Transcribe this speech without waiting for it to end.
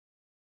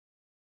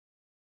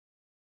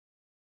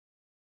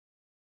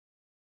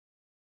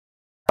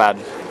Bad.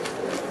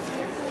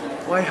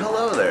 Why,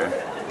 hello there.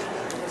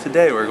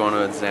 Today we're going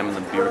to examine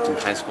the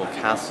Beaverton High School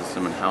caste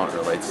system and how it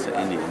relates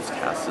to Indians'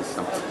 caste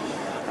system.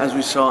 As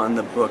we saw in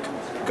the book,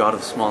 God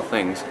of Small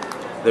Things,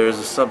 there is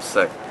a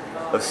subset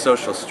of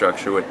social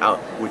structure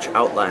which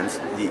outlines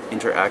the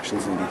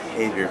interactions and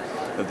behavior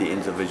of the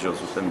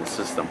individuals within the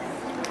system.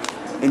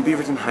 In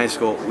Beaverton High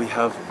School, we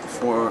have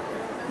 4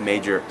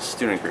 major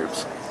student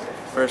groups.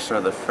 First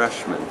are the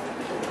freshmen,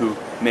 who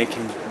may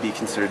be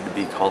considered to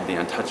be called the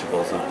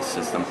untouchables of the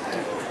system.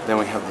 Then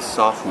we have the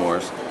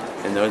sophomores,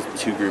 and those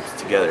 2 groups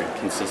together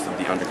consist of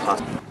the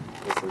underclassmen.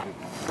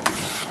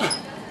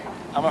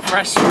 I'm a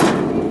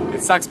freshman.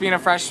 It sucks being a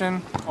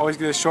freshman. Always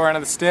get the short end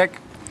of the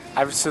stick.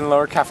 I sit in the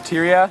lower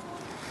cafeteria.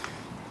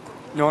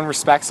 No one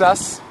respects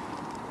us.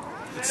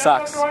 It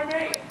sucks.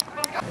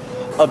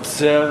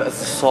 Observe as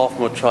the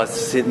sophomore tries to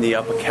sit in the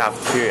upper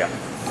cafeteria.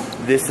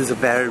 This is a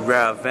very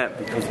rare event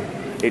because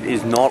it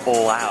is not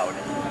allowed.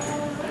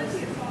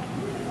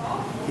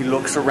 He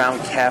looks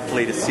around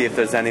carefully to see if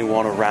there's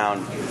anyone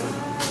around.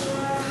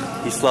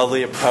 He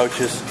slowly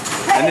approaches,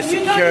 and the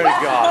security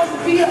guard.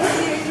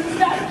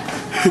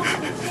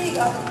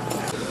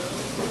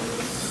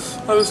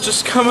 I was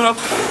just coming up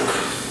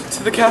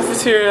to the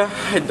cafeteria.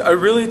 I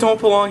really don't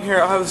belong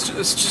here. I was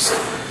just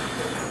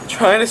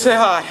trying to say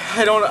hi.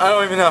 I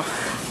don't even know.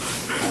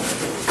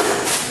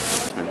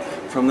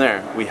 From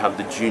there, we have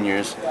the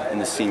juniors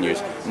and the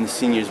seniors. And the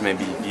seniors may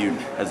be viewed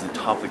as the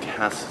top of the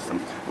caste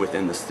system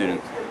within the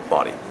student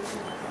body.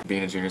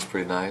 Being a junior is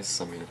pretty nice.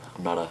 I mean,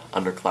 I'm not an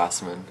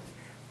underclassman.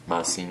 I'm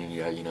not a senior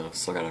yet, you know,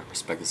 still gotta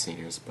respect the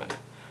seniors, but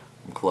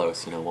I'm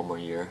close, you know, 1 more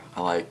year.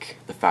 I like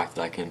the fact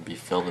that I can be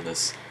filmed in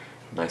this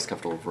nice,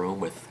 comfortable room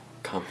with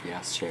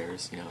comfy-ass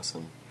chairs, you know,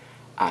 some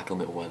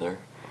acclimate weather.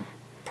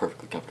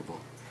 Perfectly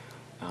comfortable.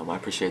 I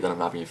appreciate that I'm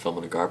not being filmed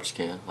in a garbage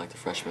can like the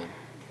freshmen.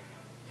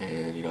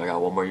 And, you know, I got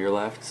 1 more year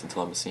left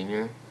until I'm a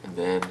senior, and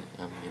then,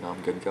 you know,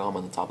 I'm good to go. I'm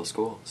on the top of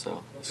school,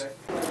 so.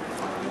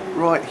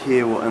 Right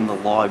here, we're in the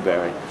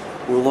library.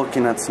 We're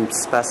looking at some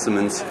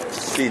specimens to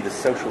see the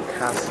social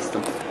caste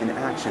system in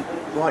action.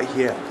 Right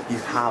here, you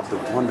have the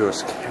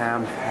wondrous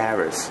Cam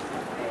Harris.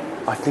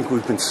 I think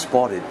we've been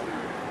spotted.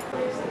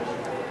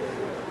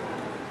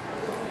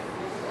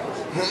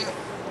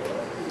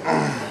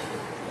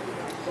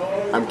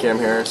 I'm Cam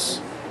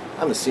Harris.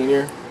 I'm a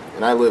senior,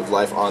 and I live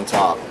life on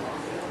top.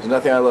 There's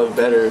nothing I love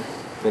better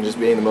than just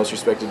being the most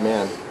respected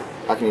man.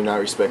 How can you not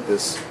respect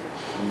this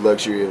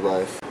luxury of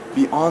life?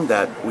 Beyond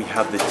that, we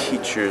have the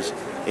teachers,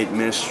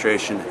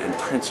 administration, and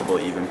principal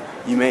even.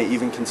 You may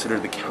even consider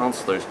the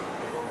counselors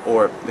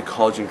or the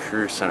college and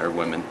career center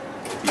women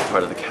to be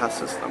part of the caste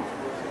system.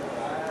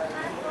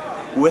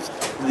 With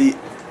the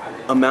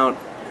amount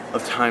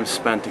of time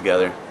spent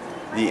together,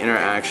 the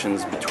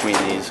interactions between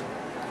these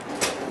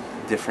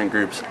different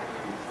groups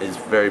is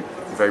very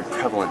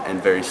prevalent and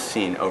very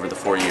seen over the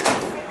 4 years.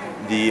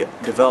 The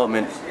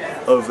development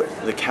of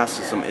the caste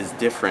system is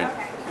different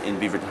in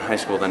Beaverton High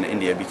School than in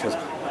India because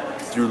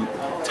through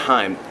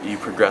time you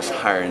progress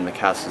higher in the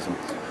caste system.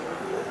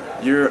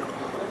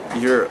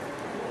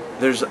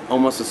 There's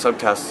almost a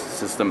subcaste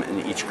system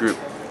in each group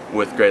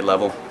with grade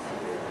level.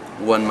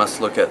 One must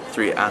look at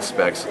 3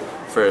 aspects.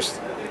 First,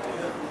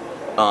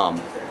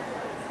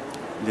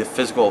 the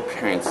physical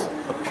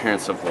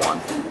appearance of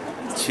one.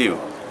 2,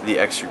 the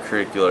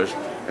extracurriculars,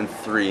 and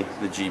 3,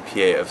 the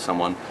GPA of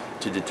someone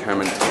to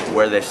determine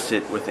where they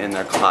sit within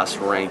their class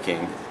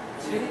ranking.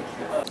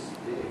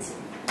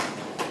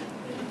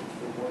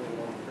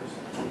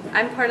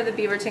 I'm part of the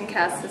Beaverton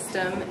caste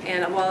system,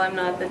 and while I'm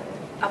not the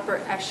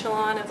upper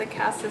echelon of the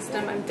caste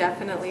system, I'm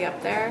definitely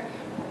up there.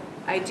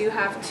 I do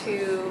have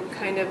to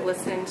kind of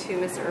listen to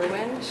Miss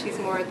Irwin. She's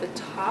more at the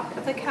top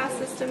of the caste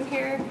system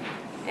here,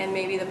 and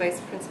maybe the vice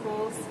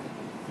principals.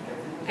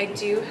 I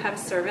do have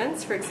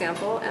servants. For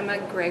example, Emma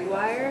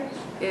Gregoire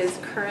is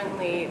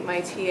currently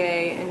my TA,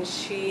 and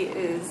she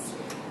is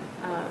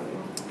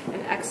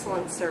an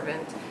excellent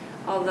servant,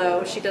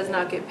 although she does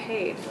not get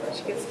paid.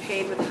 She gets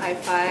paid with high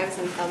fives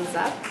and thumbs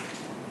up.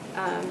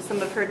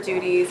 Some of her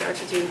duties are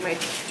to do my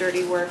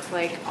dirty work,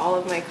 like all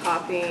of my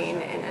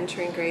copying and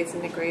entering grades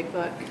in the grade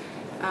book.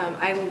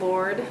 I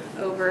lord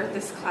over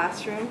this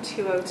classroom,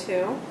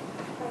 202.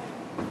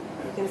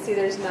 You can see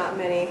there's not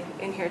many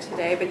in here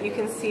today, but you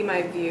can see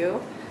my view.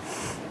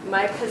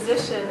 My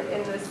position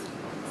in this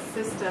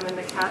system, in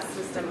the caste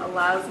system,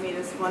 allows me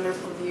this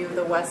wonderful view of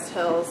the West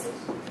Hills.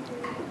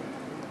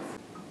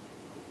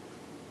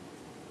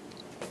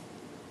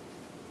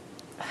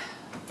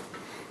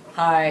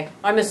 Hi,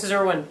 I'm Mrs.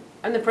 Irwin.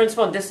 I'm the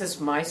principal and this is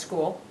my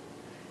school.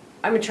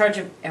 I'm in charge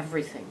of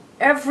everything.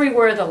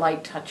 Everywhere the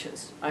light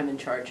touches, I'm in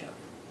charge of.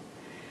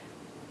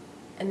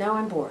 And now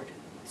I'm bored,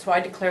 so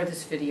I declare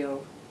this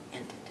video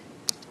ended.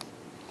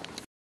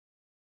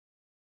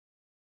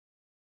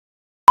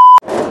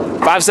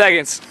 5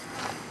 seconds.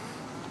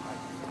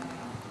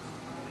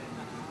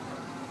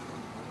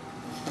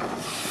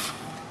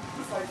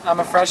 I'm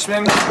a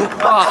freshman.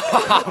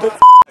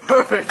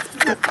 Perfect.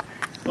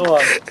 Hold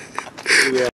on. Yeah.